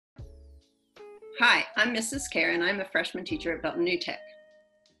Hi, I'm Mrs. Karen. I'm a freshman teacher at Belton New Tech.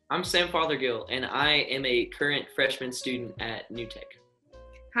 I'm Sam Fothergill, and I am a current freshman student at New Tech.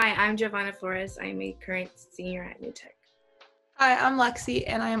 Hi, I'm Giovanna Flores. I'm a current senior at New Tech. Hi, I'm Lexi,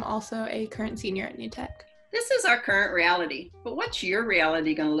 and I am also a current senior at New Tech. This is our current reality, but what's your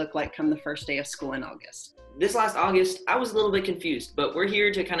reality going to look like come the first day of school in August? This last August, I was a little bit confused, but we're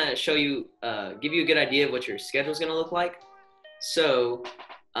here to kind of show you, give you a good idea of what your schedule is going to look like. So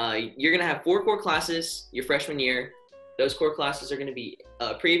you're going to have 4 core classes your freshman year. Those core classes are going to be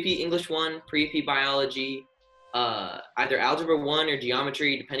Pre-AP English 1, Pre-AP Biology, either Algebra 1 or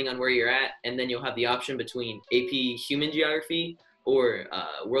Geometry, depending on where you're at. And then you'll have the option between AP Human Geography or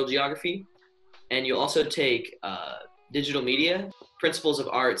World Geography. And you'll also take Digital Media, Principles of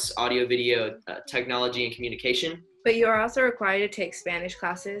Arts, Audio, Video, Technology, and Communication. But you are also required to take Spanish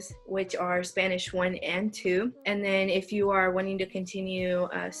classes, which are Spanish 1 and 2. And then if you are wanting to continue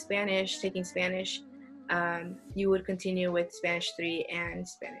taking Spanish, you would continue with Spanish 3 and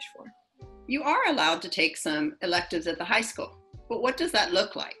Spanish 4. You are allowed to take some electives at the high school, but what does that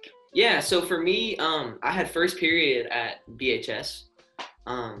look like? Yeah, so for me, I had first period at BHS,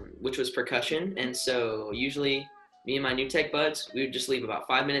 which was percussion. And so usually me and my New Tech buds, we would just leave about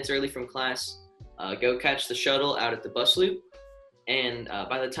 5 minutes early from class, go catch the shuttle out at the bus loop. And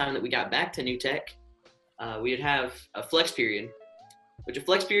by the time that we got back to New Tech, we would have a flex period, which a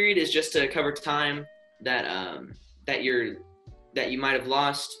flex period is just to cover time that you might have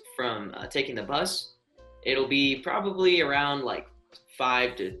lost from taking the bus. It'll be probably around like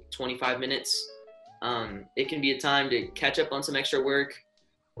 5 to 25 minutes. It can be a time to catch up on some extra work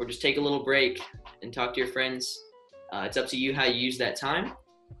or just take a little break and talk to your friends. It's up to you how you use that time.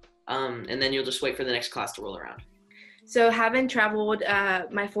 And then you'll just wait for the next class to roll around. So having traveled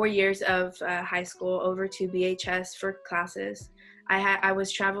my 4 years of high school over to BHS for classes, I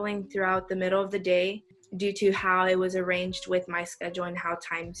was traveling throughout the middle of the day due to how it was arranged with my schedule and how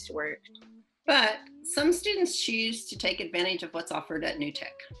times worked. But some students choose to take advantage of what's offered at New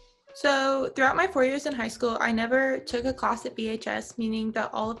Tech. So throughout my 4 years in high school, I never took a class at BHS, meaning that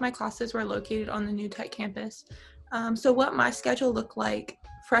all of my classes were located on the New Tech campus. So what my schedule looked like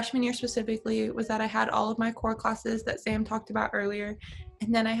freshman year specifically was that I had all of my core classes that Sam talked about earlier,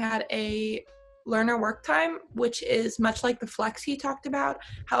 and then I had a learner work time, which is much like the flex he talked about.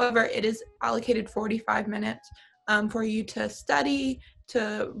 However, it is allocated 45 minutes for you to study,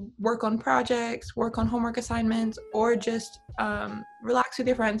 to work on projects, work on homework assignments, or just relax with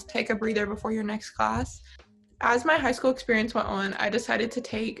your friends, take a breather before your next class. As my high school experience went on, I decided to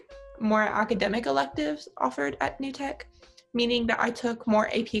take more academic electives offered at New Tech, meaning that I took more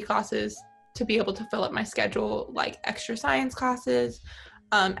AP classes to be able to fill up my schedule, like extra science classes,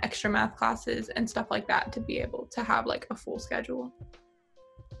 extra math classes, and stuff like that, to be able to have like a full schedule.